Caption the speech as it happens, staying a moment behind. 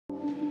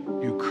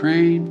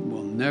Ukraine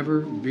will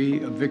never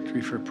be a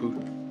victory for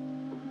Putin.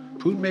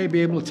 Putin may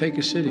be able to take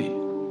a city,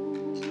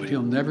 but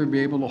he'll never be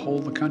able to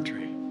hold the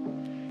country.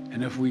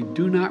 And if we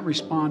do not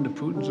respond to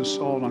Putin's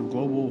assault on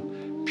global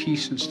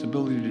peace and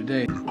stability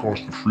today, the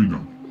cost of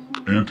freedom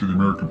and to the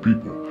American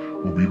people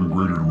will be even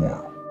greater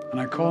tomorrow.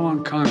 And I call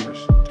on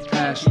Congress to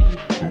pass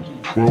the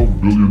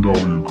 $12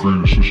 billion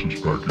Ukraine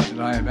assistance package that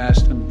I have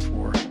asked them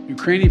for.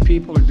 Ukrainian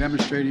people are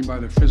demonstrating by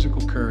their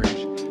physical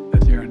courage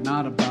that they are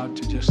not about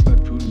to just let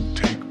Putin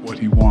take what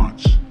he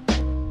wants.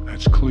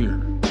 That's clear.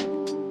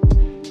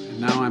 And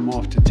now I'm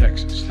off to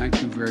Texas.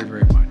 Thank you very,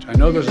 very much. I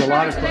know there's a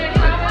lot of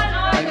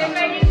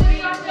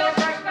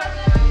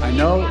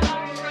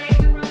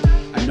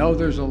I know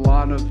there's a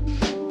lot of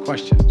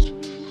questions,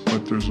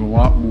 but there's a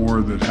lot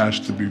more that has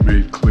to be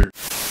made clear.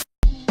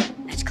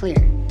 That's clear.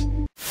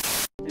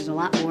 There's a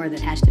lot more that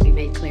has to be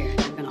made clear,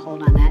 and I'm going to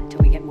hold on that until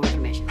we get more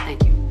information.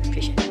 Thank you.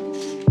 Appreciate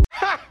it.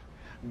 Ha!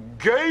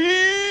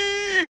 Gay!